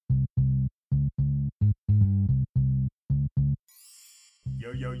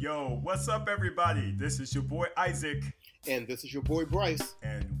Yo, yo, yo, what's up, everybody? This is your boy Isaac. And this is your boy Bryce.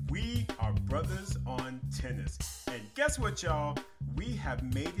 And we are brothers on tennis. And guess what, y'all? We have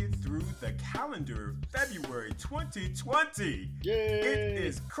made it through the calendar February 2020. Yay! It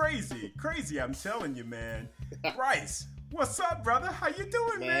is crazy, I'm telling you, man. Bryce, what's up, brother? How you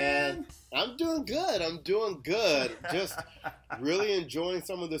doing, man? I'm doing good. Just really enjoying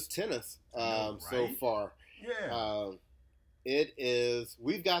some of this tennis so far. Yeah.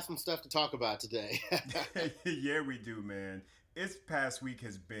 We've got some stuff to talk about today. Yeah, we do, man. This past week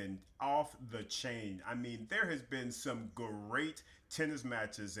has been off the chain. I mean, there has been some great tennis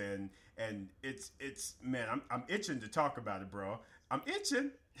matches, and it's man, I'm itching to talk about it, bro. I'm itching.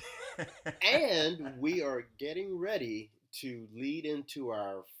 And we are getting ready to lead into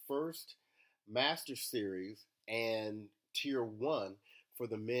our first Master Series and Tier 1 for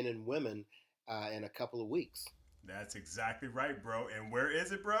the men and women in a couple of weeks. That's exactly right, bro. And where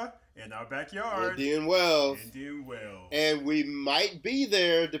is it, bro? In our backyard. Indian Wells. And we might be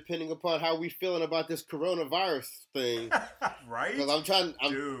there depending upon how we feeling about this coronavirus thing. Right? Because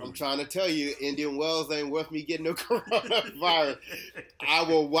I'm trying to tell you, Indian Wells ain't worth me getting no coronavirus. I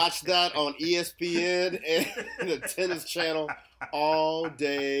will watch that on ESPN and the tennis channel all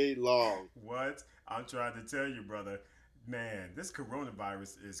day long. What? I'm trying to tell you, brother. Man, this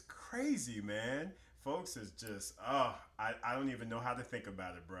coronavirus is crazy, man. Folks, is just, I don't even know how to think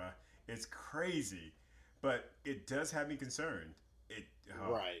about it, bruh. It's crazy. But it does have me concerned.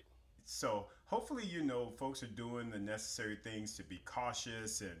 Right. So hopefully, folks are doing the necessary things to be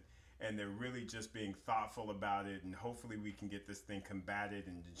cautious and they're really just being thoughtful about it. And hopefully we can get this thing combated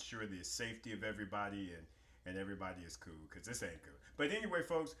and ensure the safety of everybody and everybody is cool, because this ain't good. But anyway,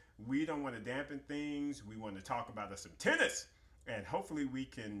 folks, we don't want to dampen things. We want to talk about some tennis. And hopefully we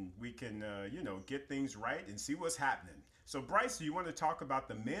can get things right and see what's happening. So, Bryce, do you want to talk about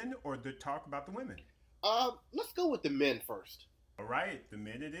the men or talk about the women? Let's go with the men first. All right, the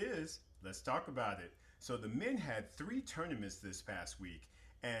men it is. Let's talk about it. So the men had 3 tournaments this past week.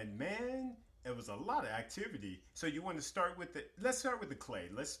 And, man, it was a lot of activity. So you want to start with let's start with the clay.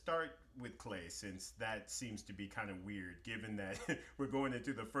 Let's start with clay, since that seems to be kind of weird, given that we're going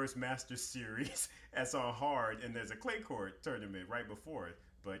into the first Masters Series that's on hard, and there's a clay court tournament right before it.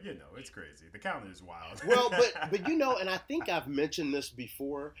 But, it's crazy. The calendar is wild. Well, but and I think I've mentioned this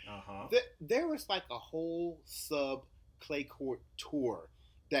before. Uh-huh. There was like a whole sub clay court tour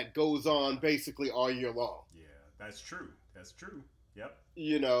that goes on basically all year long. Yeah, that's true. Yep.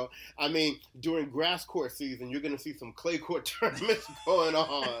 I mean, during grass court season, you're going to see some clay court tournaments going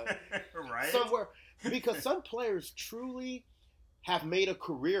on. Right. Somewhere. Because some players truly have made a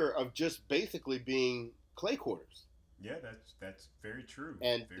career of just basically being clay courters. Yeah, that's very true.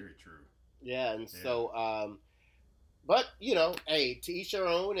 Very true. Yeah, and so, but, hey, to each their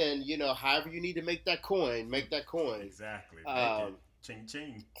own, and, however you need to make that coin, make that coin. Exactly. Ching,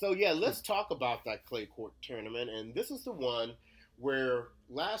 ching. So, yeah, let's talk about that clay court tournament, and this is the one where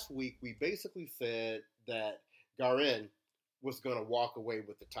last week we basically said that Garin was going to walk away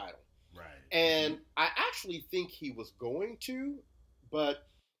with the title. Right. And I actually think he was going to, but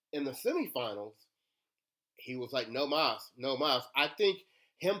in the semifinals, he was like, no mas. I think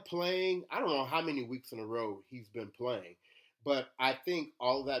him playing, I don't know how many weeks in a row he's been playing, but I think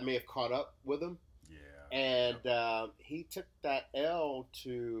all of that may have caught up with him. Yeah. And he took that L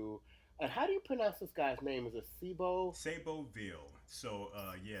to... And how do you pronounce this guy's name? Is it Sebo? Seboville. So,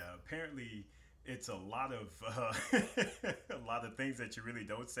 apparently it's a lot of things that you really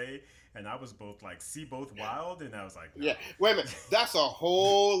don't say. And I was both like, see both wild, and I was like, no. Yeah. Wait a minute. That's a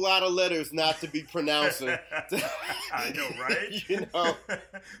whole lot of letters not to be pronouncing. I know, right?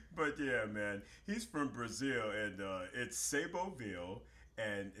 But yeah, man, he's from Brazil, and it's Seboville.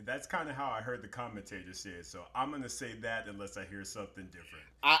 And that's kind of how I heard the commentator say it. So I'm going to say that unless I hear something different.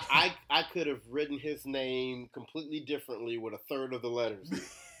 I could have written his name completely differently with a third of the letters.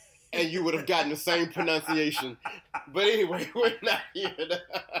 And you would have gotten the same pronunciation. But anyway, we're not here to...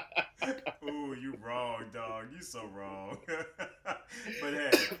 Ooh, you wrong, dog. You so wrong. But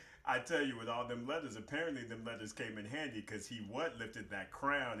hey, I tell you, with all them letters, apparently them letters came in handy, because he lifted that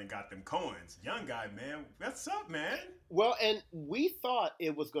crown and got them coins. Young guy, man. What's up, man? Well, and we thought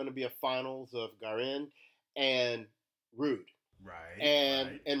it was going to be a finals of Garin and Ruud. Right.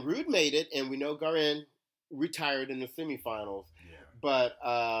 And Ruud made it, and we know Garin retired in the semifinals. Yeah. But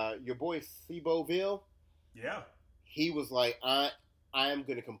your boy Seboville, yeah, he was like, I am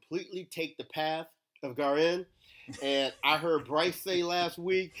going to completely take the path of Garin. And I heard Bryce say last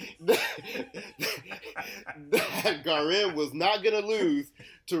week that Garin was not going to lose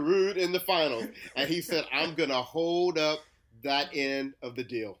to Ruud in the finals. And he said, I'm going to hold up that end of the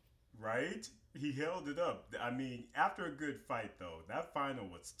deal. Right? He held it up. I mean, after a good fight, though, that final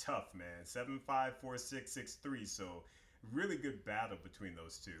was tough, man. 7-5, 4-6, 6-3. So, really good battle between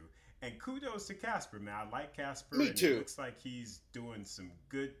those two. And kudos to Casper, man. I like Casper. Me too. It looks like he's doing some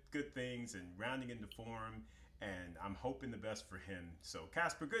good things and rounding into form. And I'm hoping the best for him. So,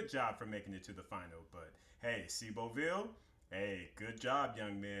 Casper, good job for making it to the final. But, hey, Ceboville, hey, good job,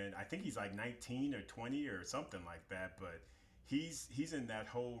 young man. I think he's like 19 or 20 or something like that. But he's in that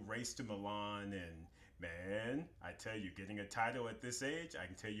whole race to Milan, and man, I tell you, getting a title at this age, I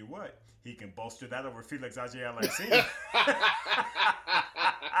can tell you what, he can bolster that over Felix Auger-Aliassime.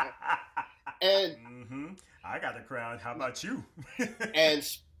 And I got a crown. How about you? And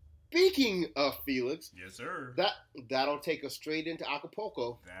speaking of Felix, yes, sir. That'll take us straight into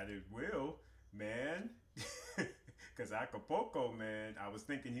Acapulco. That it will, man. Because Acapulco, man, I was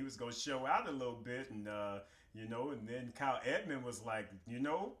thinking he was going to show out a little bit, and and then Kyle Edmund was like,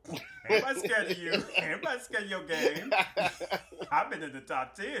 everybody's scared of you. Everybody's scared of your game. I've been in the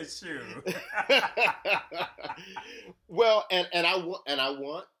top 10, shoot. Well, and I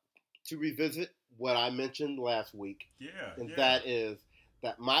want to revisit what I mentioned last week. Yeah. And that is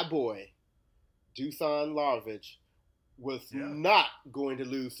that my boy, Dusan Lajovic, was not going to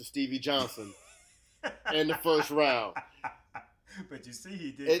lose to Stevie Johnson in the first round. But you see,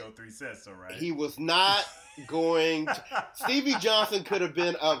 he did go 3 sets, all right? He was not going to. Stevie Johnson could have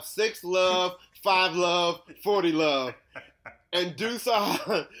been up 6-love, 5-love, 40-love. And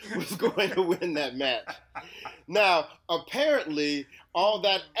Dusan was going to win that match. Now, apparently, all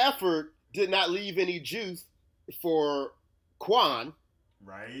that effort did not leave any juice for Kwon.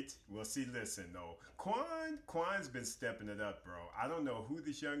 Right? Well, see, listen, though. Kwan's been stepping it up, bro. I don't know who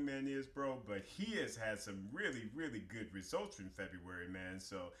this young man is, bro, but he has had some really, really good results in February, man.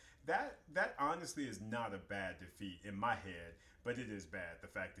 So that honestly is not a bad defeat in my head, but it is bad, the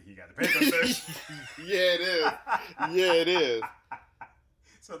fact that he got a paper set. Yeah, it is. Yeah, it is.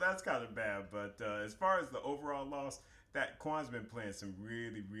 So that's kind of bad, but as far as the overall loss, that Kwan's been playing some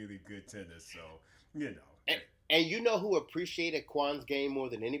really, really good tennis, so, And you know who appreciated Kwan's game more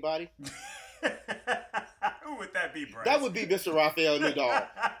than anybody? Who would that be, Bryce? That would be Mr. Rafael Nadal,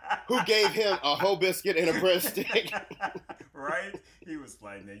 who gave him a whole biscuit and a breadstick. Right? He was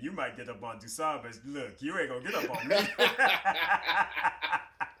like, now you might get up on Dusan, but look, you ain't going to get up on me.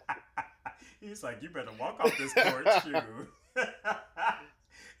 He's like, you better walk off this court, shoe.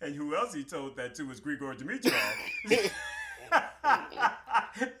 And who else he told that to was Grigor Dimitrov. He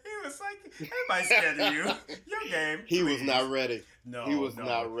was like, everybody's scared of you. Your game. He was not ready. No, he was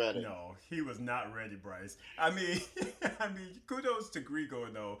not ready. No, he was not ready, Bryce. I mean, kudos to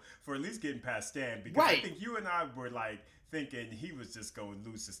Grigor though for at least getting past Stan, because I think you and I were like thinking he was just going to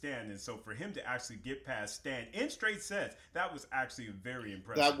lose to Stan, and so for him to actually get past Stan in straight sets, that was actually very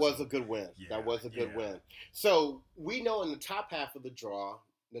impressive. That was a good win. Yeah, that was a good win. So we know in the top half of the draw,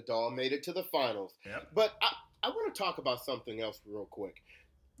 Nadal made it to the finals. Yep. But I want to talk about something else real quick.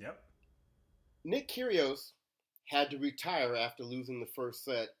 Yep. Nick Kyrgios had to retire after losing the first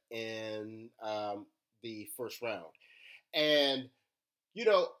set in the first round. And,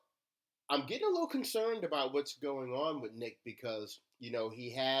 I'm getting a little concerned about what's going on with Nick because,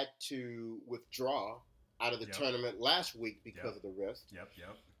 he had to withdraw out of the tournament last week because of the wrist. Yep.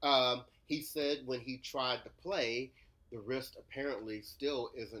 He said when he tried to play, the wrist apparently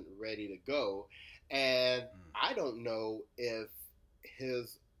still isn't ready to go. And I don't know if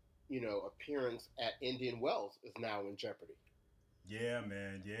his, appearance at Indian Wells is now in jeopardy. Yeah,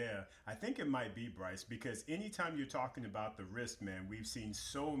 man. Yeah. I think it might be, Bryce, because anytime you're talking about the wrist, man, we've seen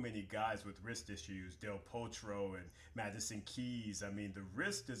so many guys with wrist issues, Del Potro and Madison Keys. I mean, the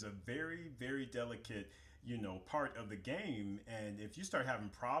wrist is a very, very delicate, part of the game. And if you start having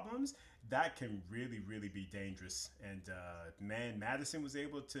problems, that can really, really be dangerous. And, man, Madison was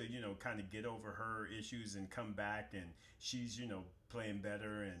able to, kind of get over her issues and come back, and she's, playing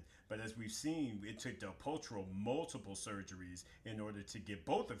better. But as we've seen, it took Del Potro multiple surgeries in order to get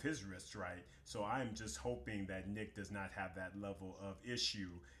both of his wrists right. So I'm just hoping that Nick does not have that level of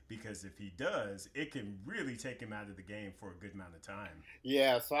issue, because if he does, it can really take him out of the game for a good amount of time.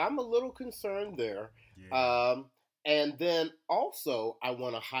 Yeah, so I'm a little concerned there. Yeah. And then also I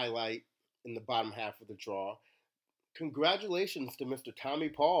want to highlight in the bottom half of the draw, congratulations to Mr. Tommy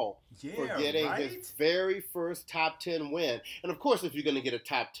Paul for getting his very first top 10 win. And of course, if you're going to get a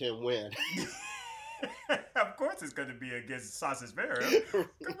top 10 win, of course it's going to be against Sasha Zverev.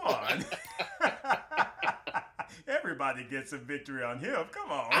 Come on. Everybody gets a victory on him.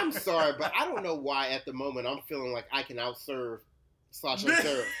 Come on. I'm sorry, but I don't know why at the moment I'm feeling like I can outserve Sasha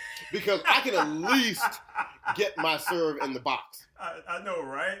Zverev, because I can at least get my serve in the box. I know,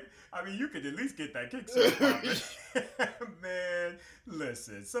 right? I mean, you could at least get that kick serve popping. Man,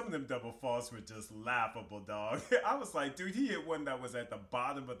 listen, some of them double faults were just laughable, dog. I was like, dude, he hit one that was at the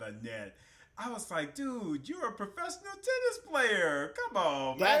bottom of the net. I was like, dude, you're a professional tennis player. Come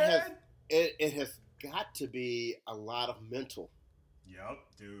on, man. It has got to be a lot of mental. Yep,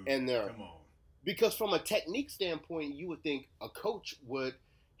 dude. In there. Come on. Because from a technique standpoint, you would think a coach would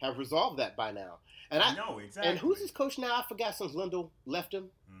have resolved that by now. And I know exactly. And who's his coach now? I forgot since Lindell left him.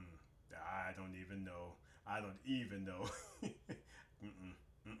 I don't even know.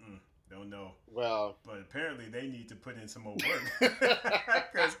 Don't know. Well, but apparently they need to put in some more work.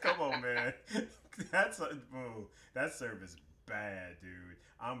 Because come on, man, that serve is bad, dude.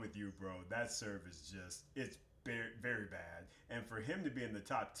 I'm with you, bro. That serve is it's very, very bad. And for him to be in the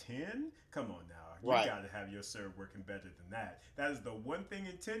top 10, come on now. You got to have your serve working better than that. That is the one thing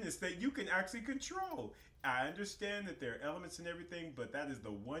in tennis that you can actually control. I understand that there are elements and everything, but that is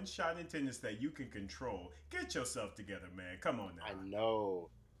the one shot in tennis that you can control. Get yourself together, man. Come on now. I know.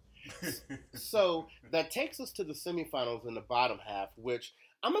 So that takes us to the semifinals in the bottom half, which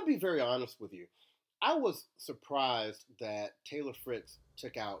I'm going to be very honest with you. I was surprised that Taylor Fritz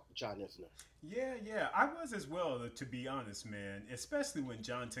took out John Isner. Yeah, I was as well, to be honest, man. Especially when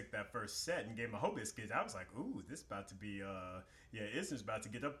John took that first set and gave him a Hobiscus. I was like, ooh, this about to be, Isner's about to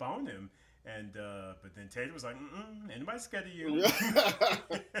get up on him. And but then Taylor was like, anybody scared of you?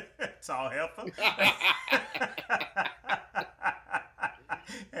 Tall heifer.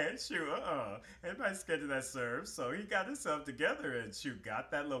 And shoot, everybody's scared of that serve. So he got himself together and got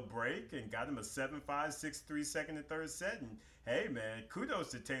that little break and got him a 7-5, 6-3 second and third set. And hey, man,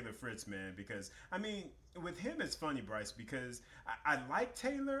 kudos to Taylor Fritz, man, because I mean, with him, it's funny, Bryce, because I like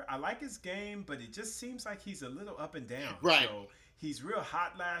Taylor, I like his game, but it just seems like he's a little up and down. Right. So he's real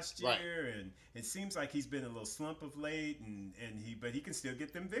hot last year, and it seems like he's been a little slump of late, but he can still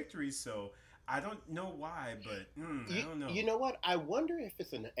get them victories. So I don't know why, but I don't know. You know what? I wonder if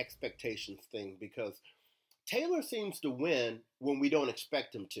it's an expectations thing, because Taylor seems to win when we don't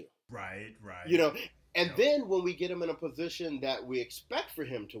expect him to. Right. You know, and then when we get him in a position that we expect for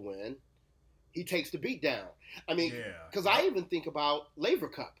him to win, he takes the beat down. I mean, because I even think about Laver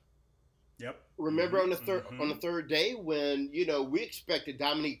Cup. Yep. Remember on the third day when, we expected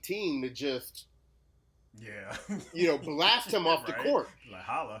Dominique Thiem to just blast him off the court. Like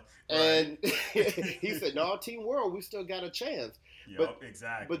holla. And he said, no, Team World, we still got a chance. Yep,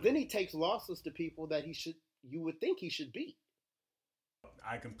 exactly. But then he takes losses to people that you would think he should beat.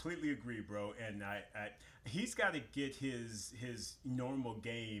 I completely agree, bro. And he's got to get his normal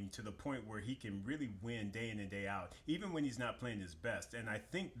game to the point where he can really win day in and day out, even when he's not playing his best. And I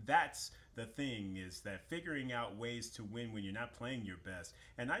think that's the thing, is that figuring out ways to win when you're not playing your best.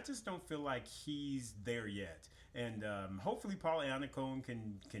 And I just don't feel like he's there yet. And hopefully Paul Annacone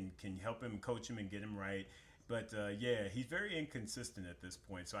can help him, coach him, and get him right. But he's very inconsistent at this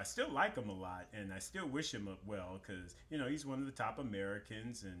point. So I still like him a lot, and I still wish him well, because he's one of the top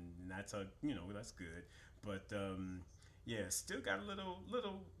Americans, and that's that's good. But still got a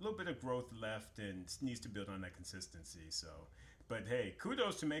little bit of growth left, and needs to build on that consistency. So, but hey,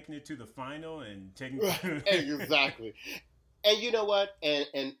 kudos to making it to the final and taking exactly. And you know what?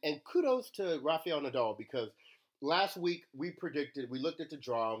 And kudos to Rafael Nadal, because last week we looked at the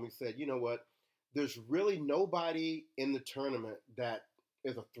draw and we said, you know what? There's really nobody in the tournament that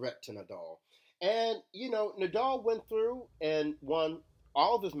is a threat to Nadal. And, Nadal went through and won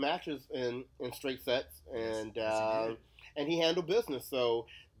all of his matches in straight sets, and he handled business. So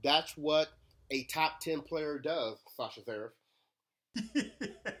that's what a top 10 player does, Sasha Zverev.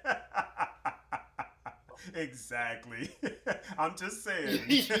 Exactly. I'm just saying.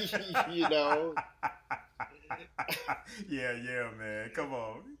 Yeah, man. Come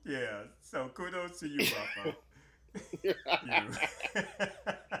on. Yeah. So kudos to you, Rafa.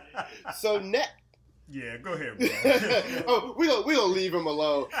 So yeah, go ahead, bro. we gonna leave him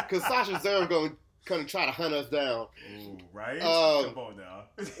alone, because Sasha Zverev gonna try to hunt us down. Ooh, right? Come on now.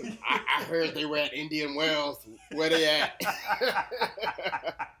 I heard they were at Indian Wells. Where they at?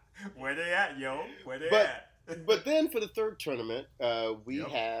 Where they at, yo? Where they at? But then for the third tournament, we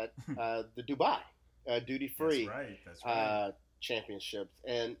had the Dubai duty-free that's right. Championships.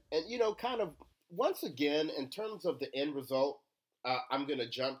 And kind of, once again, in terms of the end result, I'm going to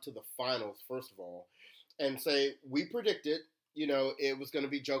jump to the finals, first of all, and say we predicted, it was going to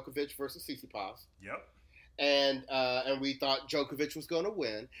be Djokovic versus Tsitsipas. Yep. And we thought Djokovic was going to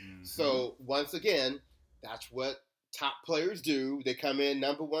win. Mm-hmm. So, once again, that's what top players do. They come in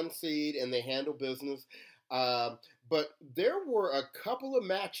number one seed and they handle business. But there were a couple of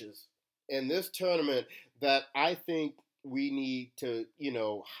matches in this tournament that I think we need to,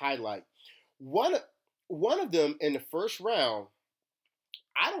 highlight. One of them in the first round,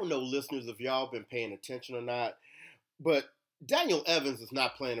 I don't know, listeners, if y'all been paying attention or not, but Daniel Evans is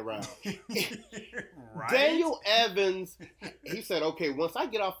not playing around. Right? Daniel Evans, he said, okay, once I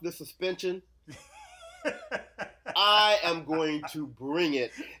get off this suspension, I am going to bring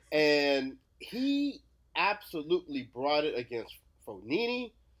it. And he absolutely brought it against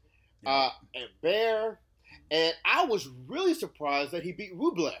Fognini, and Bear. And I was really surprised that he beat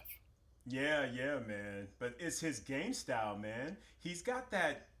Rublev. Yeah, man. But it's his game style, man. He's got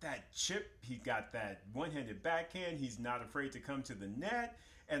that chip. He got that one-handed backhand. He's not afraid to come to the net.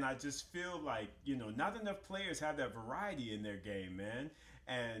 And I just feel like, not enough players have that variety in their game, man.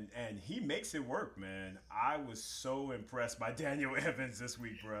 And he makes it work, man. I was so impressed by Daniel Evans this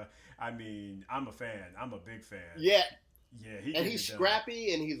week, bro. I mean, I'm a fan. I'm a big fan. Yeah. Yeah, and he's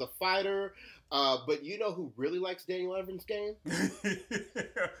scrappy and he's a fighter. But you know who really likes Daniel Evans' game?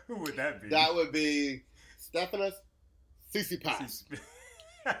 Who would that be? That would be Stefanos Tsitsipas.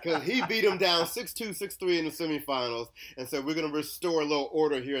 Because he beat him down 6-2, 6-3 in the semifinals. And so we're going to restore a little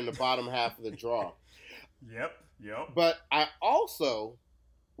order here in the bottom half of the draw. Yep. But I also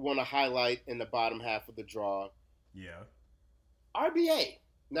want to highlight in the bottom half of the draw. Yeah. RBA.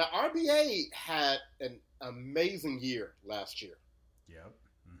 Now, RBA had an amazing year last year. Yep.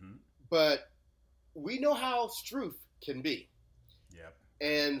 Mm-hmm. But we know how Struff can be. Yep.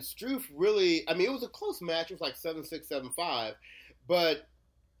 And Struff really, I mean, it was a close match. It was like 7-6, 7-5. But,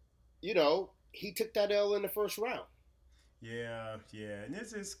 he took that L in the first round. Yeah. And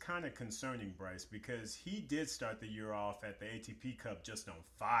this is kind of concerning, Bryce, because he did start the year off at the ATP Cup just on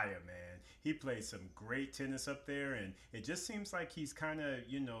fire, man. He played some great tennis up there, and it just seems like he's kind of,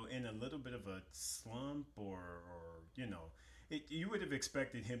 in a little bit of a slump or you would have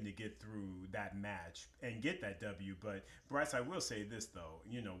expected him to get through that match and get that W. But, Bryce, I will say this, though.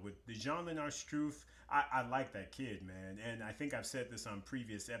 With the Jean-Léonard Struff, I like that kid, man. And I think I've said this on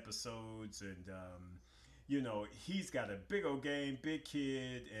previous episodes, and he's got a big old game, big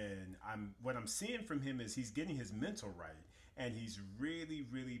kid, and what I'm seeing from him is he's getting his mental right, and he's really,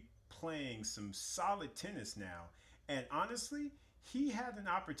 really playing some solid tennis now. And honestly, he had an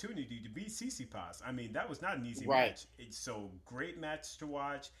opportunity to beat Tsitsipas. I mean, that was not an easy match. So great match to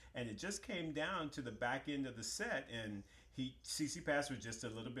watch, and it just came down to the back end of the set, and Tsitsipas was just a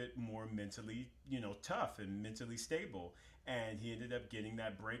little bit more mentally, tough and mentally stable. And he ended up getting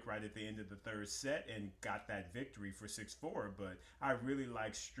that break right at the end of the third set and got that victory for 6-4. But I really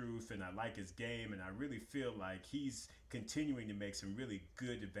like Struff, and I like his game, and I really feel like he's continuing to make some really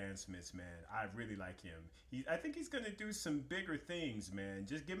good advancements, man. I really like him. I think he's going to do some bigger things, man.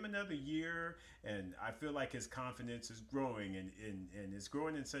 Just give him another year, and I feel like his confidence is growing, and it's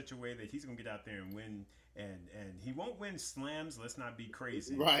growing in such a way that he's going to get out there and win. And he won't win slams. Let's not be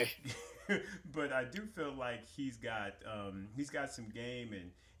crazy, right? But I do feel like he's got some game,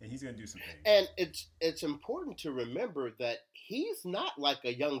 and he's going to do some things. And it's important to remember that he's not like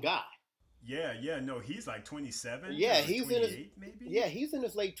a young guy. Yeah. No, he's like 27. Yeah, he's in his maybe. Yeah, he's in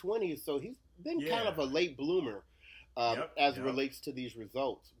his late 20s, so he's been kind of a late bloomer as it relates to these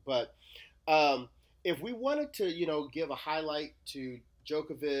results. But if we wanted to, give a highlight to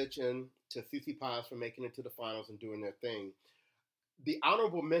Djokovic and to Tsitsipas for making it to the finals and doing their thing, the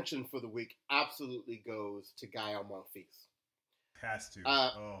honorable mention for the week absolutely goes to Gael Monfils. Has to.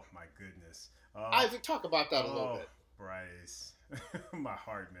 Oh my goodness. Isaac, talk about that a little bit. Bryce. My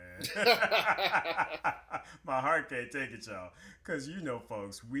heart, man. My heart can't take it, y'all. Because,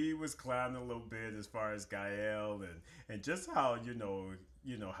 folks, we was clowning a little bit as far as Gael and just how,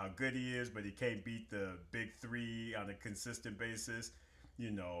 how good he is, but he can't beat the big three on a consistent basis.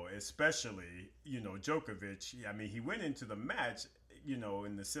 Especially, Djokovic. I mean, he went into the match, in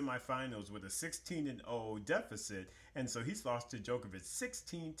the semifinals with a 16-0 deficit. And so he's lost to Djokovic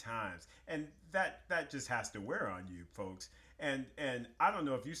 16 times. And that just has to wear on you, folks. And I don't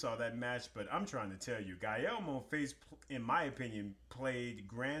know if you saw that match, but I'm trying to tell you, Gael Monfils, in my opinion, played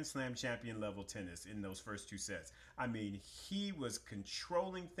Grand Slam champion level tennis in those first two sets. I mean, he was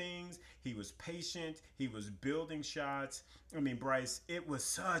controlling things. He was patient. He was building shots. I mean, Bryce, it was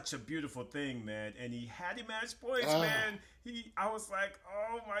such a beautiful thing, man. And he had him match points, man. I was like,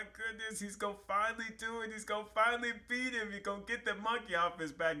 oh my goodness, he's going to finally do it. He's going to finally beat him. He's going to get the monkey off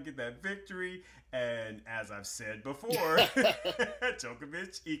his back and get that victory. And as I've said before,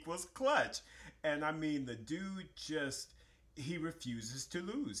 Djokovic equals clutch. And I mean, the dude he refuses to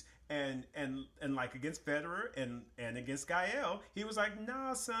lose. And like against Federer and against Gael, he was like,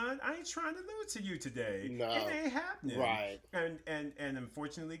 "Nah, son, I ain't trying to lose to you today. No. It ain't happening." Right. And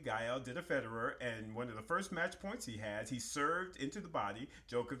unfortunately, Gael did a Federer, and one of the first match points he served into the body.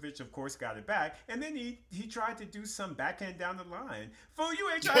 Djokovic, of course, got it back, and then he tried to do some backhand down the line. Fool, you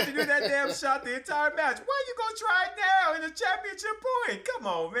ain't trying to do that damn shot the entire match. Why you gonna try it now in the championship point? Come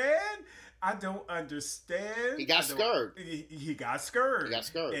on, man. I don't understand. He got scared. He got scared. He got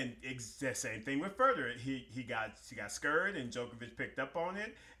scared. And the same thing with Federer. He got scared, and Djokovic picked up on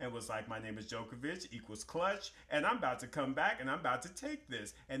it and was like, "My name is Djokovic equals clutch, and I'm about to come back, and I'm about to take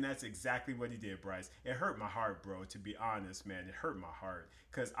this." And that's exactly what he did, Bryce. It hurt my heart, bro, to be honest, man. It hurt my heart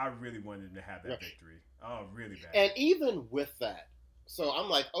because I really wanted him to have that victory. Oh, really bad. And even with that, so I'm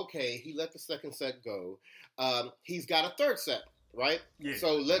like, okay, he let the second set go. He's got a third set. Right? Yeah,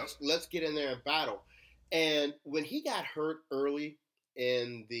 so let's get in there and battle. And when he got hurt early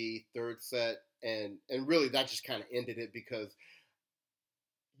in the third set, and really that just kind of ended it, because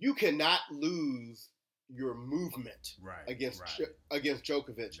you cannot lose your movement against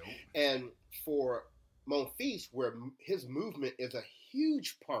Djokovic. Nope. And for Monfils, where his movement is a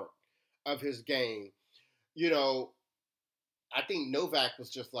huge part of his game, I think Novak was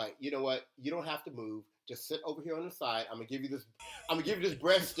just like, you know what, you don't have to move. Just sit over here on the side. I'm gonna give you this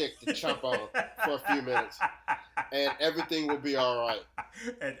breadstick to chomp on for a few minutes, and everything will be all right.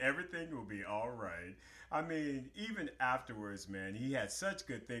 And everything will be all right. I mean, even afterwards, man, he had such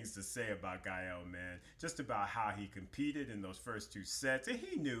good things to say about Gael, man. Just about how he competed in those first two sets, and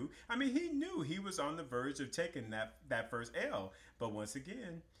he knew he was on the verge of taking that first L. But once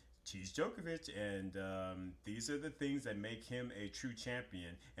again, he's Djokovic, and these are the things that make him a true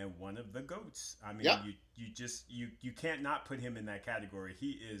champion and one of the GOATs. I mean, you can't not put him in that category.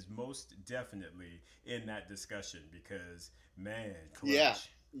 He is most definitely in that discussion because, man, clutch.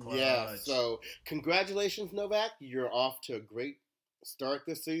 Yeah. So congratulations, Novak. You're off to a great start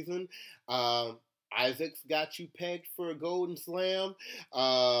this season. Isaac's got you pegged for a Golden Slam.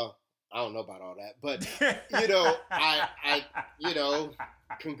 I don't know about all that, but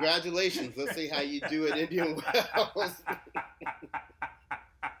congratulations. Let's see how you do at Indian Wells.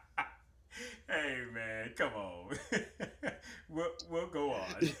 Hey man, come on. we'll go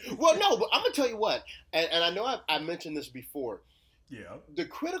on. Well, no, but I'm gonna tell you what, and I know I mentioned this before. Yeah. The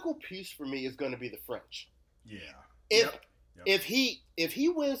critical piece for me is going to be the French. Yeah. If he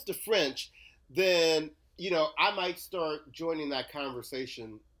wins the French, then I might start joining that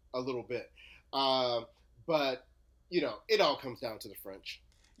conversation a little bit. But it all comes down to the French.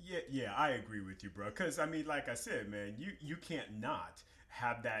 Yeah, I agree with you, bro. Because, I mean, like I said, man, you can't not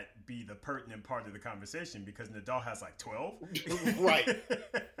have that be the pertinent part of the conversation because Nadal has like 12. Right.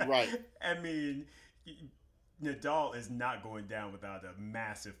 I mean, Nadal is not going down without a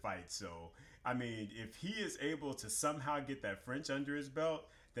massive fight. So, I mean, if he is able to somehow get that French under his belt,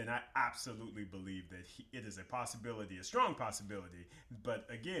 then I absolutely believe that it is a possibility, a strong possibility. But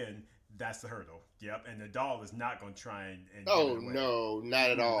again, that's the hurdle. Yep. And Nadal is not going to try and oh, no, not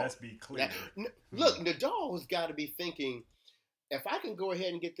at all. Let's be clear. Look, Nadal has got to be thinking, if I can go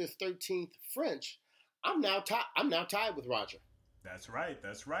ahead and get this 13th French, I'm now tied with Roger. That's right.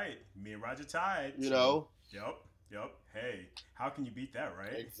 Me and Roger tied. Yep. Hey, how can you beat that,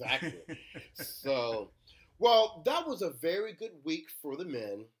 right? Exactly. So, well, that was a very good week for the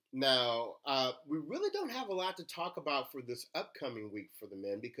men. Now, we really don't have a lot to talk about for this upcoming week for the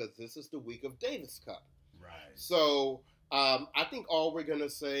men because this is the week of Davis Cup. Right. So, I think all we're going to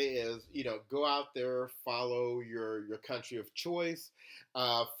say is, go out there, follow your country of choice.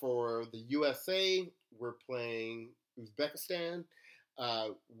 For the USA, we're playing Uzbekistan.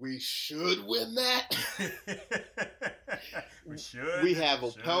 We should win that. We should. We have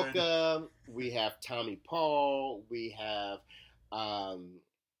Opelka. We have Tommy Paul. We have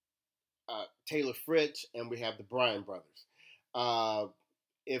Taylor Fritz, and we have the Bryan brothers.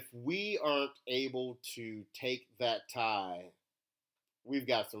 If we aren't able to take that tie, we've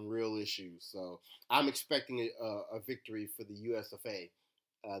got some real issues. So I'm expecting a victory for the USFA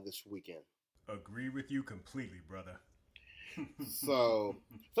this weekend. Agree with you completely, brother. So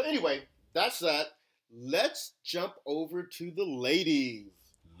anyway, that's that. Let's jump over to the ladies.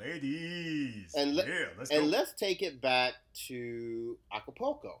 Let's take it back to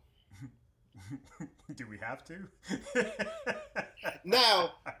Acapulco. Do we have to?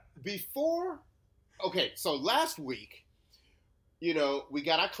 Now, so last week, we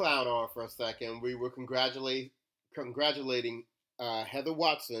got our clown on for a second. We were congratulating Heather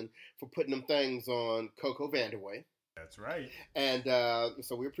Watson for putting them things on Coco Vandeweghe. That's right. And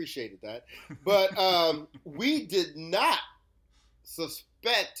so we appreciated that. But we did not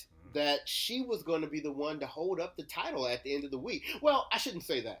suspect that she was going to be the one to hold up the title at the end of the week. Well, I shouldn't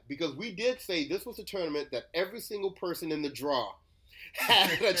say that, because we did say this was a tournament that every single person in the draw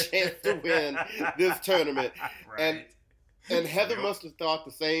had a chance to win this tournament. Right. And Heather must have thought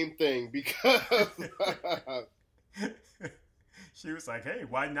the same thing, because she was like, hey,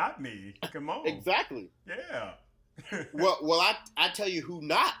 why not me? Come on. Exactly. Yeah. Well, I tell you who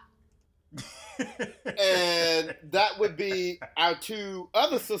not. And that would be our two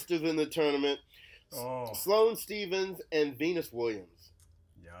other sisters in the tournament, Sloane Stephens and Venus Williams.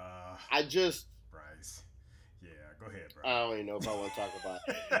 Yeah. Bryce. Yeah, go ahead, bro. I don't even know if I want to talk about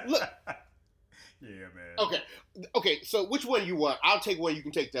it. Look. Yeah, man. Okay. So which one you want? I'll take one. You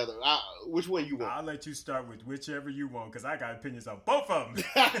can take the other. Which one you want? I'll let you start with whichever you want, because I got opinions on both of them.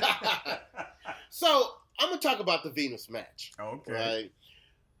 So I'm gonna talk about the Venus match. Okay. Right.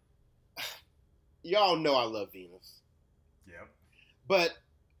 Y'all know I love Venus. Yep. But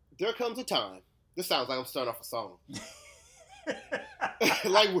there comes a time. This sounds like I'm starting off a song.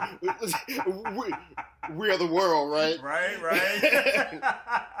 Like we are the world, right? Right.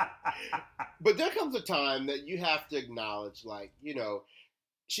 But there comes a time that you have to acknowledge, like, you know,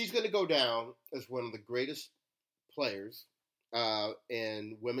 she's going to go down as one of the greatest players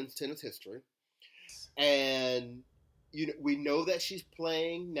in women's tennis history. And you know, we know that she's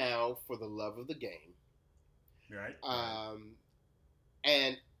playing now for the love of the game. Right.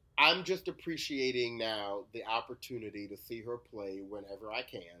 And I'm just appreciating now the opportunity to see her play whenever I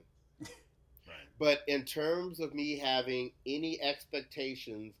can. Right. But in terms of me having any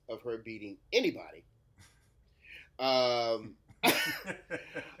expectations of her beating anybody, I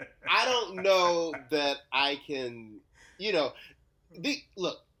don't know that I can, you know,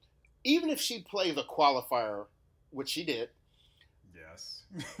 look, even if she plays a qualifier, which she did. Yes.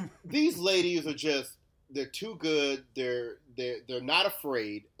 These ladies are just, they're too good. They're not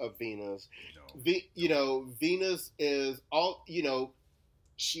afraid of Venus. No. You know, Venus is all, you know,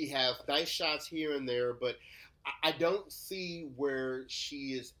 she has nice shots here and there, but I don't see where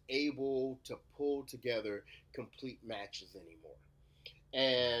she is able to pull together complete matches anymore.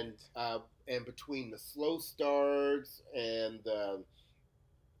 And between the slow starts and the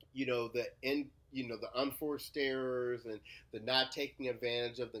unforced errors and the not taking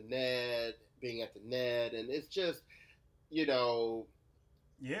advantage of the net, being at the net, and it's just, you know.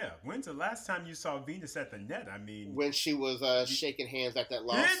 Yeah, when's the last time you saw Venus at the net? I mean, when she was shaking hands at that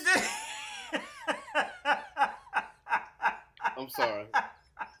loss. I'm sorry.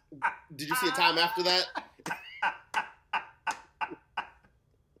 Did you see a time after that?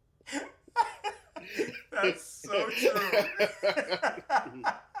 That's so true.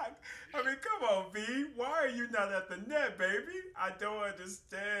 I mean, come on, V. Why are you not at the net, baby? I don't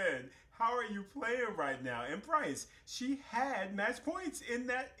understand. How are you playing right now? And Bryce, she had match points in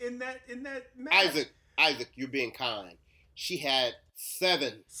that match. Isaac, you're being kind. She had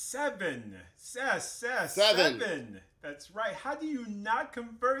 7. 7. Yes, 7. That's right. How do you not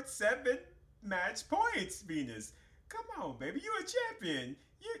convert 7 match points, Venus? Come on, baby. You're a champion.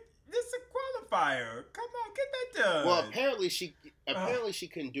 This is a qualifier. Come on, get that done. Well, apparently she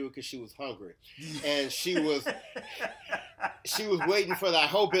couldn't do it because she was hungry, and she was waiting for that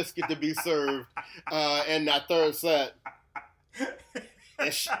whole biscuit to be served in that third set,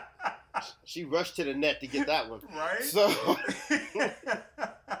 and she rushed to the net to get that one. Right.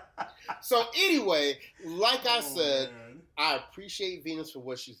 So anyway, like I said, man. I appreciate Venus for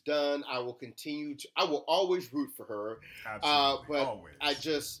what she's done. I will always root for her. Absolutely. But always. I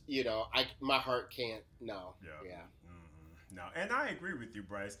just, my heart can't. No. Yeah. Mm-hmm. No, and I agree with you,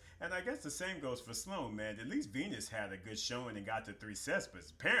 Bryce. And I guess the same goes for Sloane, man. At least Venus had a good showing and got to 3 sets, but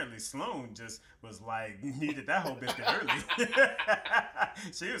apparently Sloane just was like, needed that whole biscuit early.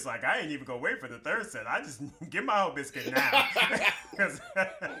 She was like, I ain't even gonna wait for the 3rd set. I just get my whole biscuit now. Because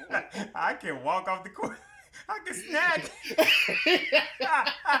I can walk off the court. I can snack.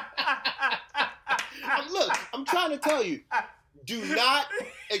 Look, I'm trying to tell you, do not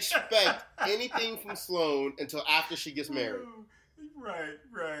expect anything from Sloane until after she gets married.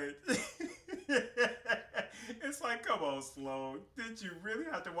 Right. It's like, come on, Sloane. Did you really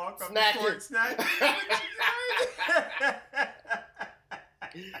have to walk off the court and snack?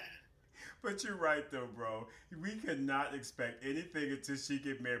 But you're right, though, bro. We cannot expect anything until she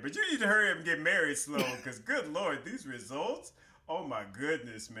get married. But you need to hurry up and get married, Sloane, because good Lord, these results, oh my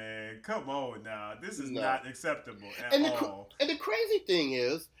goodness, man. Come on now. This is not acceptable at all. And the crazy thing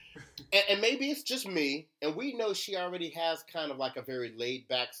is, and maybe it's just me, and we know she already has kind of like a very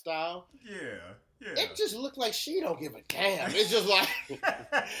laid-back style. Yeah. It just looked like she don't give a damn. It's just like...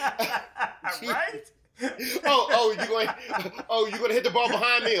 Right? you going to hit the ball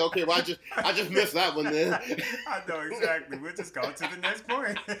behind me? Okay, well I just missed that one then. I know exactly. We'll just go to the next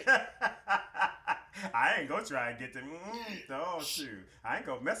point. I ain't gonna try and get them. Oh shoot! I ain't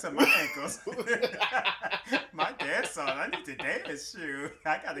gonna mess up my ankles. My dance song. I need to dance. Shoot!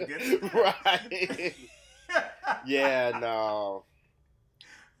 I gotta get it right. Yeah, no.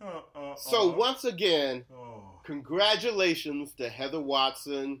 So once again, congratulations to Heather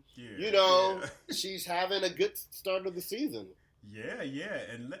Watson. Yeah, she's having a good start of the season. Yeah,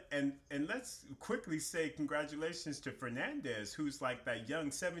 and let's quickly say congratulations to Fernandez, who's like that young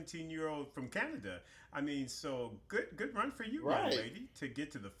 17-year-old from Canada. I mean, so good run for you, right, young lady, to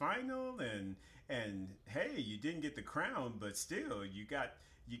get to the final, and hey, you didn't get the crown, but still, you get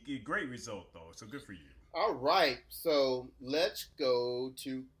a great result though. So good for you. All right, so let's go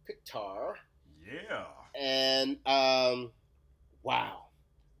to Qatar. Yeah. And wow,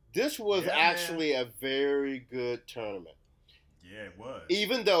 this was actually a very good tournament. Yeah, it was.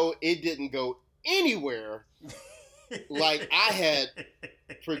 Even though it didn't go anywhere like I had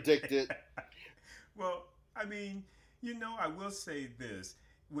predicted. Well, I mean, I will say this.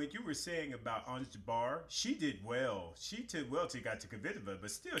 What you were saying about Ons Jabbar, she did well. She did well till you got to Kvitova, but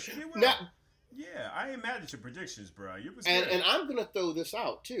still, she did well. Now, yeah, I ain't mad at your predictions, bro. It was and I'm going to throw this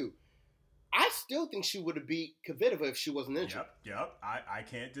out, too. I still think she would have beat Kvitova if she wasn't injured. Yep. I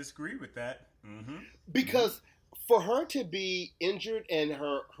can't disagree with that. Mm-hmm. Because for her to be injured and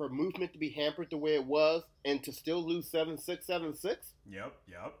her movement to be hampered the way it was and to still lose 7-6, 7-6. Yep.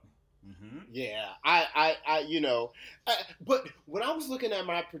 Mm-hmm. Yeah, but when I was looking at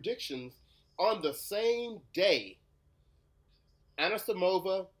my predictions on the same day,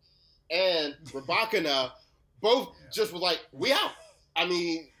 Anisimova and Rybakina both just were like, we out. I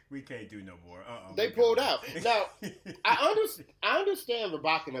mean, we can't do no more. They pulled out. Now, I understand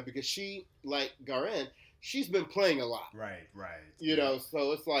Rybakina because she, like Garin, she's been playing a lot. Right.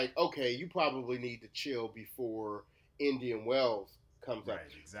 So it's like, okay, you probably need to chill before Indian Wells comes up.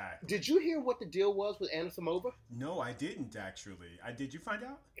 Right, exactly. Did you hear what the deal was with Anisimova? No, I didn't actually. Did you find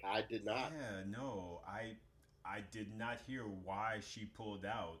out? I did not. Yeah, no. I did not hear why she pulled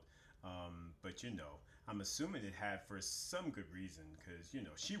out. But I'm assuming it had for some good reason because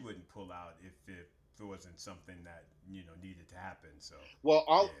she wouldn't pull out if it wasn't something that needed to happen. So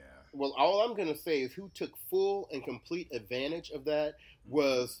all I'm gonna say is who took full and complete advantage of that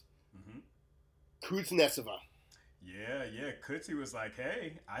was Kuznetsova. Yeah. Kutsi was like,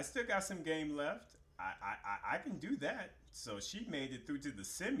 hey, I still got some game left. I can do that. So she made it through to the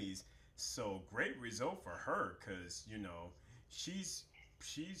semis. So great result for her because she's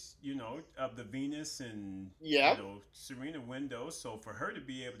of the Venus and Serena window. So for her to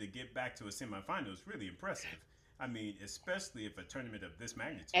be able to get back to a semifinal is really impressive. I mean, especially if a tournament of this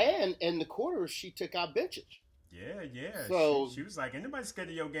magnitude. And in the quarters, she took out Bencic. Yeah. So she was like, ain't nobody scared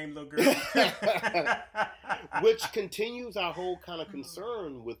of your game, little girl. Which continues our whole kind of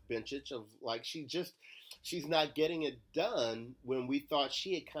concern with Bencic of like she's not getting it done when we thought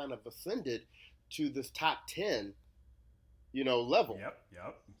she had kind of ascended to this top 10, level.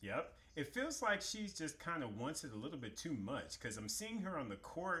 Yep. It feels like she's just kind of wants it a little bit too much because I'm seeing her on the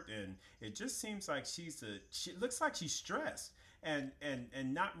court and it just seems like she looks like she's stressed and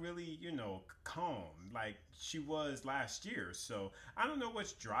not really, calm like she was last year. So I don't know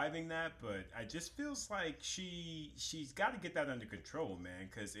what's driving that, but I just feels like she's got to get that under control, man,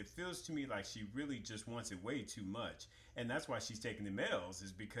 because it feels to me like she really just wants it way too much. And that's why she's taking the L's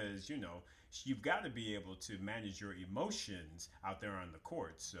is because, you've got to be able to manage your emotions out there on the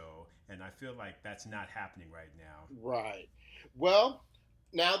court. So, and I feel like that's not happening right now. Right. Well,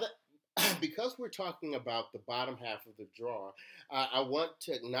 now that because we're talking about the bottom half of the draw, I want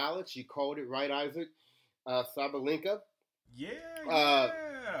to acknowledge you called it right, Isaac. Sabalenka. Yeah.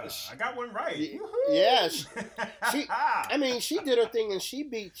 I got one right. Yes. She did her thing and she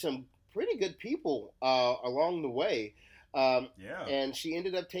beat some pretty good people along the way. And she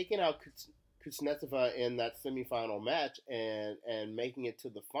ended up taking out Kuznetsova in that semifinal match and making it to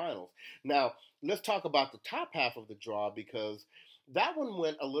the finals. Now, let's talk about the top half of the draw because that one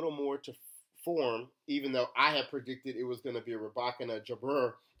went a little more to form, even though I had predicted it was going to be a Rybakina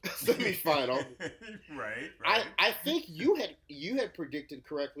Jabbar semifinal. Right. I think you had predicted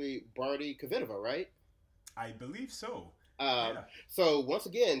correctly Barty Kvitova, right? I believe so. So once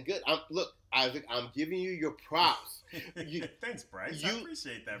again, good. Look, Isaac, I'm giving you your props. Thanks, Bryce. I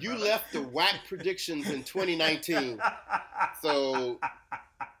appreciate that. You left the whack predictions in 2019, so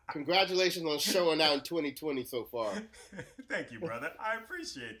congratulations on showing out in 2020 so far. Thank you, brother. I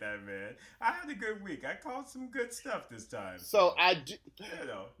appreciate that, man. I had a good week. I called some good stuff this time. So I do,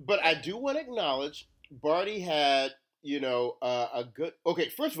 but I do want to acknowledge Barty had, a good. Okay,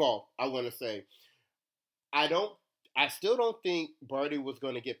 first of all, I want to say I don't. I still don't think Barty was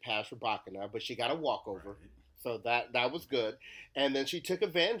going to get past Rybakina, but she got a walkover, Right. so that was good. And then she took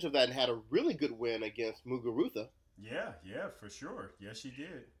advantage of that and had a really good win against Muguruza. Yeah, for sure. Yes, she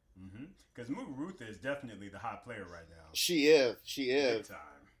did. Because Muguruza is definitely the hot player right now. She Big is. time.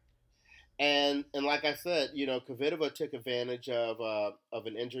 And like I said, Kvitova took advantage of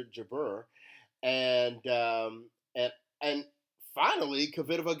an injured Jabeur, and and finally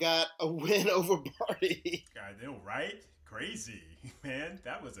Kvitova got a win over Barty. I know, right? Crazy, man.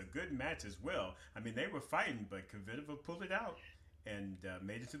 That was a good match as well. I mean, they were fighting, but Kvitova pulled it out and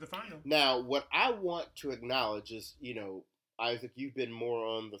made it to the final. Now, what I want to acknowledge is, Isaac, you've been more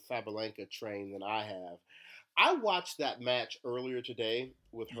on the Sabalenka train than I have. I watched that match earlier today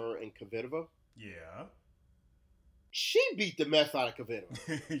with her and Kvitova. Yeah. She beat the mess out of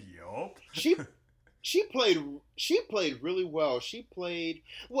Kvitova. Yup. She played really well. She played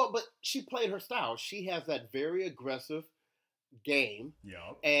well, but she played her style. She has that very aggressive game.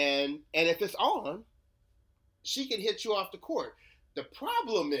 Yup. And if it's on, she can hit you off the court. The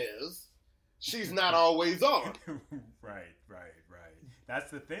problem is she's not always on. Right.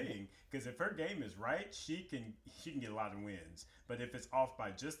 That's the thing, because if her game is right, she can get a lot of wins. But if it's off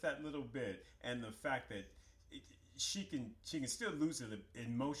by just that little bit, and the fact that she can still lose it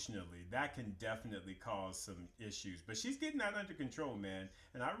emotionally, that can definitely cause some issues. But she's getting that under control, man.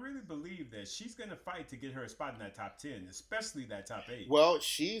 And I really believe that she's going to fight to get her a spot in that top 10, especially that top 8. Well,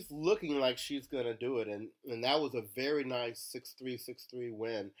 she's looking like she's going to do it. And that was a very nice 6-3, 6-3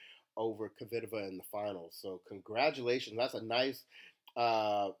 win over Kvitova in the finals. So congratulations. That's a nice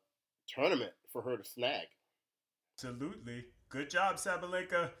tournament for her to snag. Absolutely. Good job,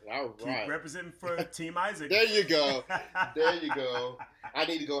 Sabalenka. All right. Keep representing for Team Isaac. There you go. I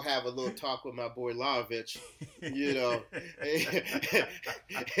need to go have a little talk with my boy Lavich.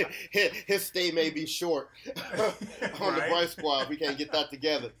 His stay may be short on the Bryce squad. We can't get that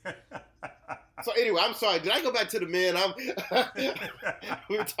together. So anyway, I'm sorry. Did I go back to the men?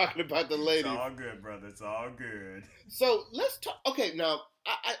 We were talking about the ladies. It's all good, brother. It's all good. So let's talk. Okay, now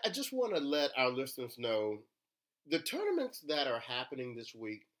I just want to let our listeners know the tournaments that are happening this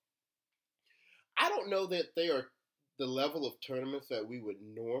week. I don't know that they are the level of tournaments that we would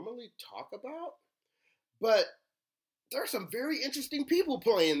normally talk about, but there are some very interesting people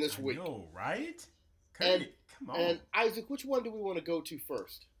playing this week. I know, right? Come on. And Isaac, which one do we want to go to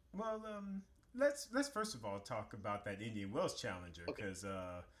first? Well, let's first of all talk about that Indian Wells Challenger, because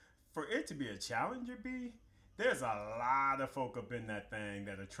for it to be a challenger, there's a lot of folk up in that thing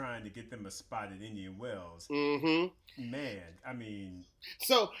that are trying to get them a spot at Indian Wells. Mm-hmm. Man, I mean.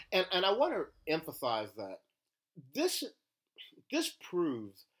 So, and I want to emphasize that this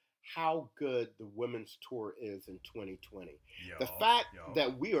proves how good the women's tour is in 2020. The fact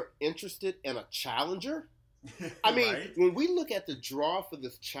that we are interested in a challenger. I mean, right? When we look at the draw for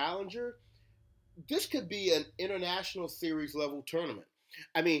this challenger, this could be an international series level tournament.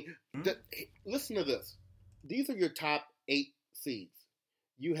 I mean, listen to this. These are your top 8 seeds.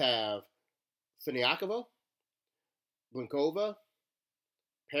 You have Siniakova, Blinkova,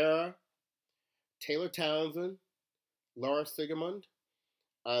 Pera, Taylor Townsend, Laura Sigemund,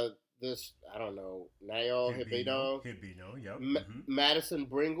 Nayo Hibino, yep. Madison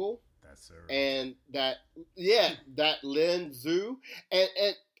Bringle. That's her. And that Lin Zhu.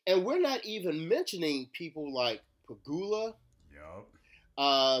 And we're not even mentioning people like Pegula,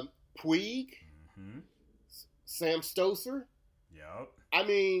 Puig, Sam Stosur. Yep. I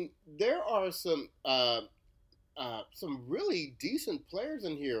mean, there are some really decent players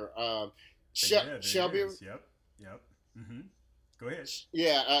in here. Shelby. Yep. Go ahead.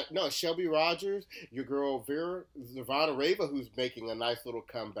 Yeah. No, Shelby Rogers, your girl Zvana Reva, who's making a nice little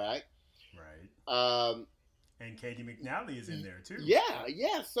comeback. Right. And Katie McNally is in there too.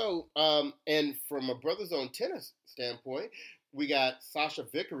 Yeah. So, and from a Brothers on Tennis standpoint, we got Sasha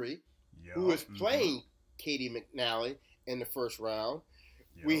Vickery, who is playing Katie McNally in the first round.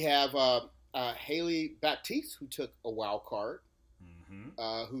 Yep. We have Haley Baptiste, who took a wild card,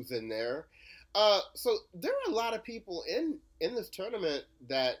 who's in there. So there are a lot of people in this tournament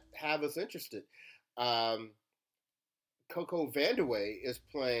that have us interested. Coco Vandeweghe is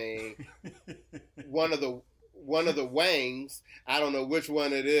playing one of the Wangs. I don't know which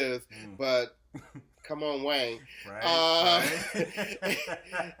one it is, but come on, Wang. Right.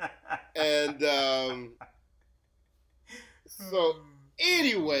 And so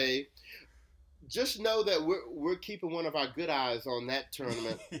anyway, just know that we're keeping one of our good eyes on that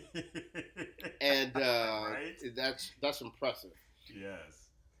tournament, and right? that's impressive. Yes.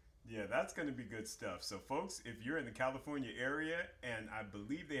 Yeah, that's going to be good stuff. So, folks, if you're in the California area, and I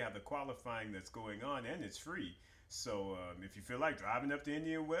believe they have the qualifying that's going on, and it's free. So, if you feel like driving up to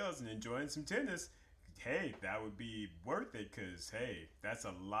Indian Wells and enjoying some tennis, hey, that would be worth it because, hey, that's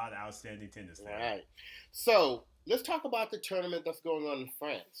a lot of outstanding tennis All there. right. So let's talk about the tournament that's going on in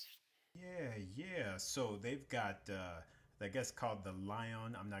France. Yeah. So they've got, I guess, called the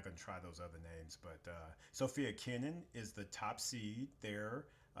Lion. I'm not going to try those other names, but Sophia Kenin is the top seed there.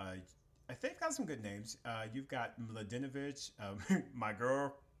 I think got some good names. You've got Mladenovic, my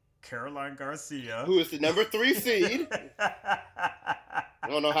girl Caroline Garcia, Who is the number 3 seed? I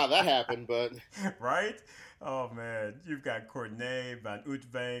don't know how that happened, but right? Oh man, you've got Cornet, Van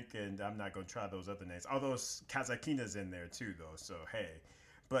Uytvanck, and I'm not going to try those other names. Although Kazakina's in there too, though. So hey,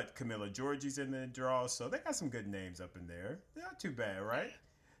 but Camila Georgie's in the draw, so they got some good names up in there. Not too bad, right?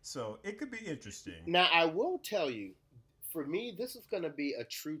 So it could be interesting. now I will tell you, for me, this is going to be a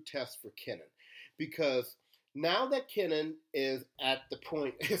true test for Kenin because now that Kenin is at the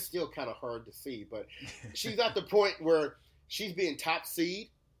point, it's still kind of hard to see, but she's at the point where she's being top seed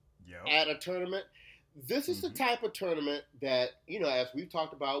Yep. at a tournament. This is the type of tournament that, as we've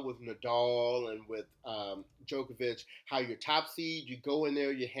talked about with Nadal and with Djokovic, how you're top seed, you go in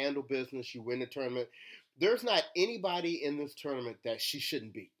there, you handle business, you win the tournament. There's not anybody in this tournament that she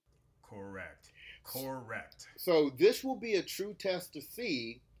shouldn't beat. Correct. So this will be a true test to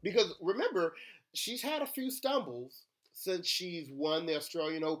see, because remember, she's had a few stumbles since she's won the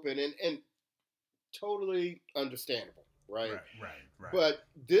Australian Open, and totally understandable, right? Right. But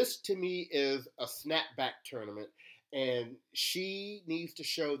this, to me, is a snapback tournament, and she needs to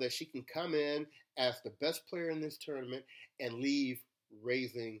show that she can come in as the best player in this tournament and leave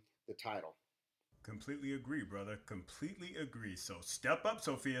raising the title. Completely agree, brother. Completely agree. So step up,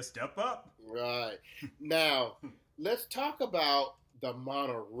 Sophia. Step up. Right. Now, let's talk about the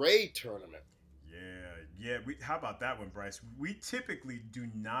Monterey tournament. Yeah. How about that one, Bryce? We typically do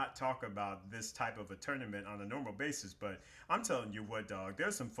not talk about this type of a tournament on a normal basis, but I'm telling you what, dog,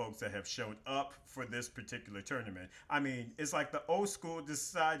 there's some folks that have shown up for this particular tournament. I mean, it's like the old school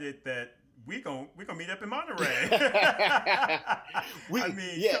decided that we gonna meet up in Monterey. We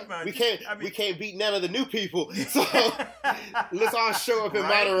can't beat none of the new people, so let's all show up in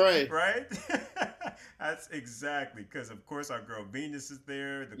Monterey. Right? That's exactly, because of course our girl Venus is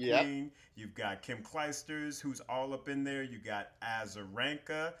there, the queen. You've got Kim Clijsters, who's all up in there. You got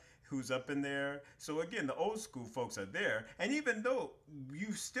Azarenka, who's up in there. So again, the old school folks are there, and even though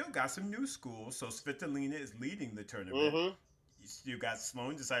you still got some new schools, so Svitolina is leading the tournament. Mm-hmm. You got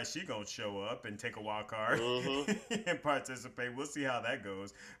Sloane decide she gonna show up and take a wild card and participate. We'll see how that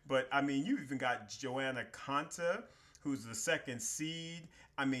goes. But I mean, you even got Joanna Konta, who's the second seed.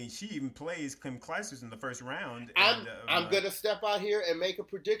 I mean, she even plays Kim Clijsters in the first round. I'm gonna step out here and make a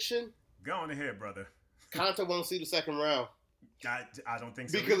prediction. Go on ahead, brother. Konta won't see the second round. I don't think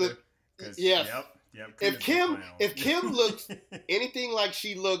so. Because yes. Yep. If Kim looks anything like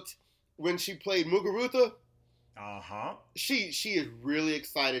she looked when she played Muguruza. She is really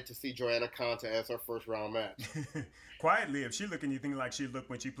excited to see Joanna Konta as her first round match. Quietly, if she look anything like she looked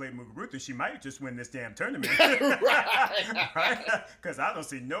when she played Muguruza, she might just win this damn tournament. Right? Because I don't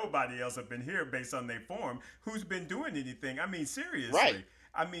see nobody else up in here based on their form who's been doing anything. I mean, seriously. Right.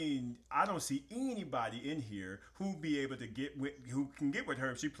 I mean, I don't see anybody in here who can get with her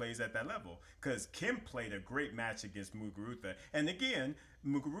if she plays at that level. Because Kim played a great match against Muguruza, and again,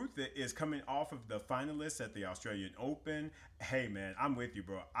 Muguruza is coming off of the finalists at the Australian Open. Hey man, I'm with you,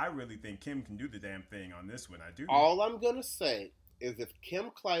 bro. I really think Kim can do the damn thing on this one. I do. All I'm gonna say is if Kim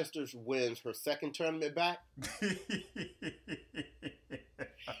Clijsters wins her second tournament back,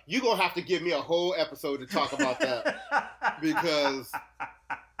 you're gonna have to give me a whole episode to talk about that because.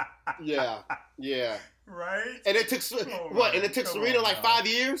 Yeah. Right? And it took And it took Serena like 5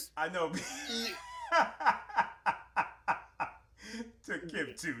 years? I know. Took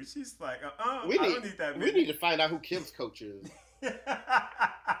Kim too. She's like, I don't need that. We need to find out who Kim's coach is.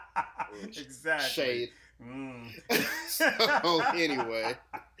 Exactly. Shade. So anyway.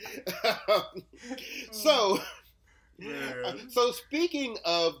 So speaking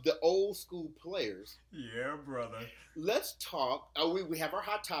of the old school players, yeah, brother. Let's talk. We have our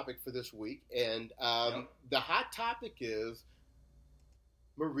hot topic for this week, and the hot topic is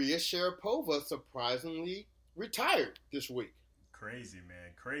Maria Sharapova surprisingly retired this week. Crazy,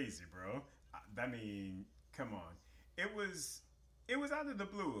 man, crazy, bro. I mean, come on. It was out of the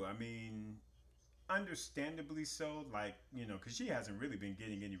blue. I mean, understandably so. Like, because she hasn't really been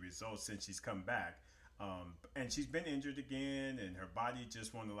getting any results since she's come back. And she's been injured again, and her body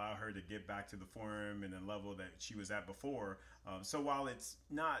just won't allow her to get back to the form and the level that she was at before. So while it's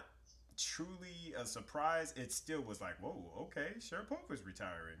not truly a surprise, it still was like, whoa, okay, Sharapova's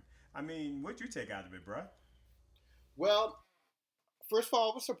retiring. I mean, what'd you take out of it, bruh? Well, first of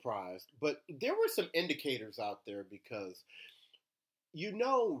all, I was surprised, but there were some indicators out there because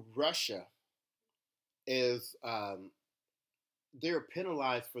Russia is they're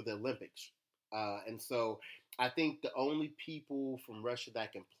penalized for the Olympics, and so I think the only people from Russia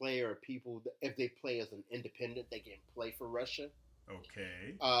that can play are people that, if they play as an independent, they can play for Russia.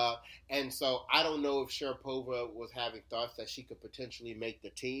 Okay. And so I don't know if Sharapova was having thoughts that she could potentially make the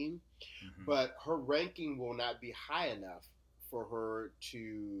team, but her ranking will not be high enough for her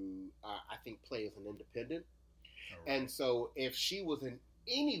to, I think, play as an independent. Right. And so if she was in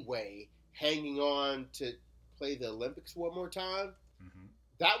any way hanging on to play the Olympics one more time,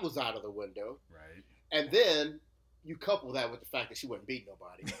 that was out of the window. Right. And then you couple that with the fact that she wouldn't beat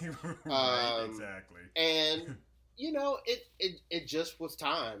nobody. Right, exactly. And it just was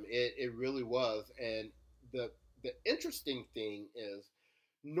time. It really was. And the interesting thing is,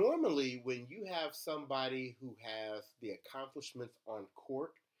 normally when you have somebody who has the accomplishments on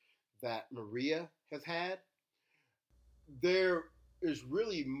court that Maria has had, there is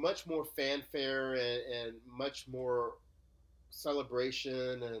really much more fanfare and much more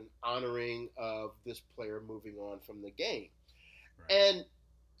celebration and honoring of this player moving on from the game. Right. And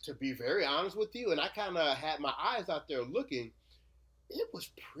to be very honest with you, and I kind of had my eyes out there looking, it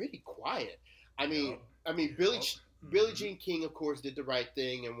was pretty quiet. I mean, Billie Jean King, of course, did the right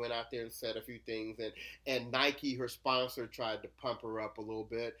thing and went out there and said a few things, and Nike, her sponsor, tried to pump her up a little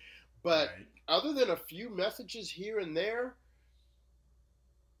bit. But other than a few messages here and there,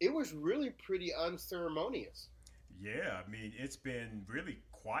 it was really pretty unceremonious. Yeah, I mean, it's been really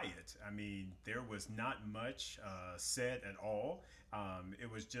quiet. I mean, there was not much said at all. It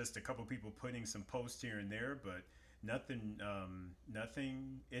was just a couple people putting some posts here and there, but nothing.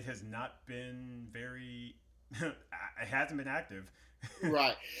 It has not been very. It hasn't been active.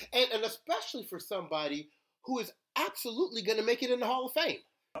 Right, and especially for somebody who is absolutely going to make it in the Hall of Fame.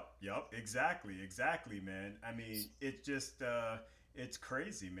 Yep, exactly, man. I mean, it just it's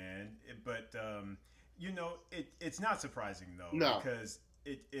crazy, man. But it's not surprising though, because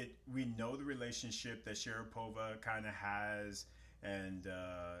we know the relationship that Sharapova kind of has, and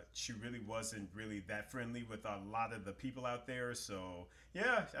she really wasn't really that friendly with a lot of the people out there. So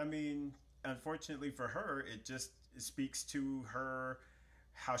yeah, I mean, unfortunately for her, it speaks to her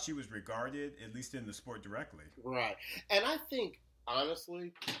how she was regarded, at least in the sport directly. Right, and I think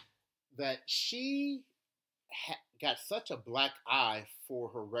honestly that she got such a black eye for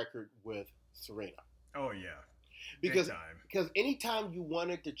her record with Serena. Oh yeah, because anytime you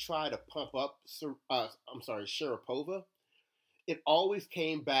wanted to try to pump up, Sharapova, it always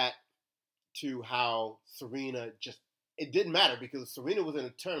came back to how Serena it didn't matter because if Serena was in a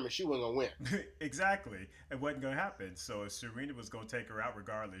tournament, she wasn't going to win. Exactly. It wasn't going to happen. So if Serena was going to take her out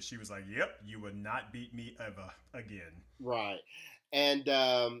regardless, she was like, yep, you would not beat me ever again. Right. And,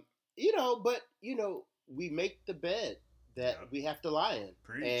 we make the bed that we have to lie in.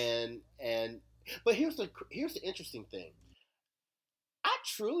 Preach. But here's the interesting thing. I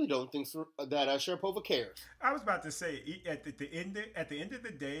truly don't think that Sharapova cares. I was about to say, at the end of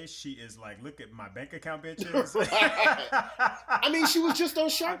the day, she is like, look at my bank account, bitches. I mean, she was just on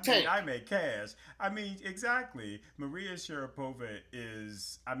Shark Tank. I make cash. I mean, exactly. Maria Sharapova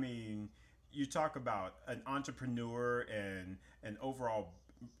is, I mean, you talk about an entrepreneur and an overall,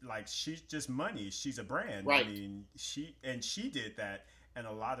 like, she's just money. She's a brand. Right. I mean, she did that. And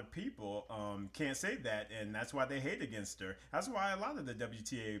a lot of people can't say that, and that's why they hate against her. That's why a lot of the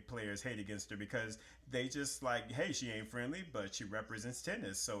WTA players hate against her, because they just like, hey, she ain't friendly, but she represents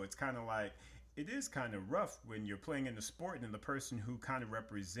tennis. So it's kind of like, it is kind of rough when you're playing in the sport and the person who kind of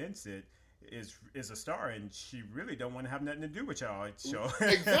represents it is a star, and she really don't want to have nothing to do with y'all. So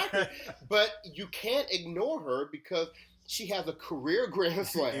exactly, but you can't ignore her because she has a career Grand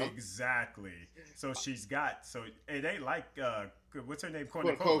Slam. Exactly. So it ain't like what's her name?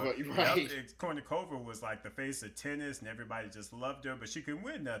 Kournikova. Right. Yep. Kournikova was like the face of tennis, and everybody just loved her, but she couldn't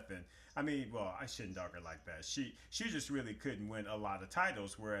win nothing. I mean, well, I shouldn't dog her like that. She just really couldn't win a lot of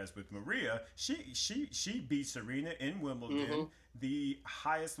titles. Whereas with Maria, she beat Serena in Wimbledon, the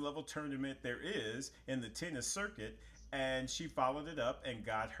highest level tournament there is in the tennis circuit, and she followed it up and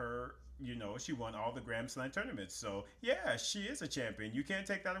got her. She won all the Grand Slam tournaments. So, yeah, she is a champion. You can't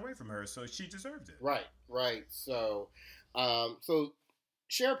take that away from her. So, she deserves it. Right. So,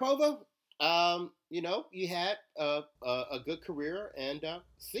 Sharapova, you had a good career, and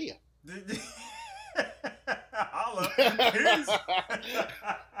see ya. Holla. Peace.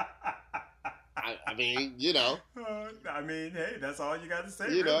 I mean, you know. I mean, hey, that's all you got to say.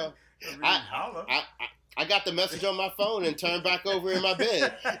 You really. know, I mean, holla. I got the message on my phone and turned back over in my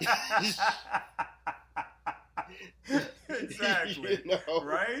bed. Exactly. You know?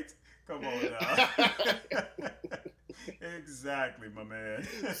 Right? Come on now. Exactly, my man.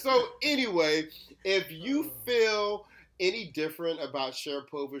 So anyway, if you feel any different about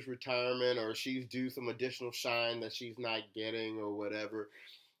Sharapova's retirement, or she's due some additional shine that she's not getting or whatever,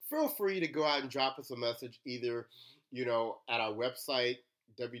 feel free to go out and drop us a message either, you know, at our website,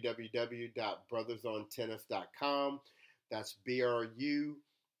 www.brothersontennis.com. That's BRUTHAS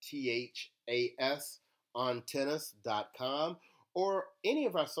on tennis.com, or any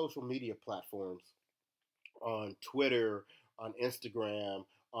of our social media platforms on Twitter, on Instagram,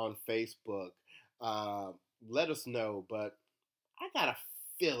 on Facebook. Let us know, but I got a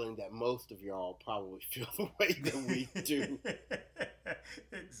feeling that most of y'all probably feel the way that we do.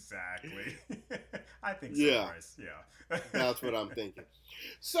 Exactly. I think so, Yeah. Bryce. Yeah. That's what I'm thinking.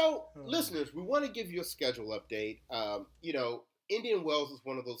 So, listeners, we want to give you a schedule update. You know, Indian Wells is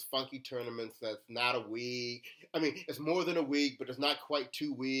one of those funky tournaments that's not a week. I mean, it's more than a week, but it's not quite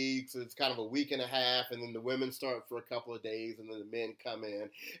 2 weeks. It's kind of a week and a half, and then the women start for a couple of days, and then the men come in.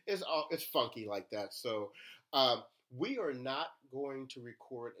 It's funky like that. So, we are not going to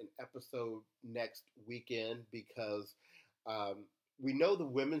record an episode next weekend because we know the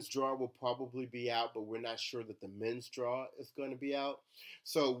women's draw will probably be out, but we're not sure that the men's draw is going to be out.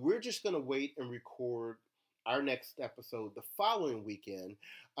 So we're just going to wait and record our next episode the following weekend.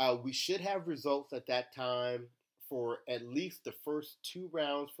 We should have results at that time for at least the first 2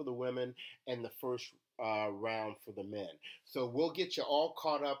 rounds for the women and the first round for the men. So we'll get you all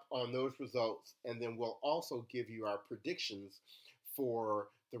caught up on those results, and then we'll also give you our predictions for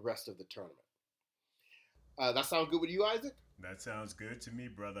the rest of the tournament. That sound good with you, Isaac? That sounds good to me,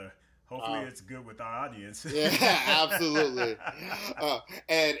 brother. Hopefully it's good with our audience. Yeah, absolutely.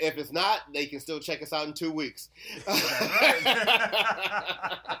 And if it's not, they can still check us out in 2 weeks.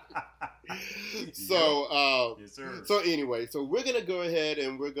 So, yes, sir. So anyway, so we're going to go ahead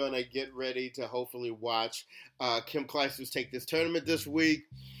and we're going to get ready to hopefully watch Kim Clijsters take this tournament this week,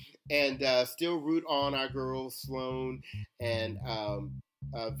 and still root on our girls, Sloane and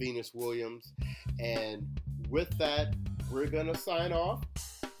Venus Williams. And with that, we're going to sign off.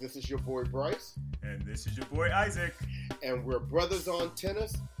 This is your boy Bryce. And this is your boy Isaac. And we're Brothers on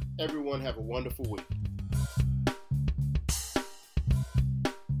Tennis. Everyone have a wonderful week.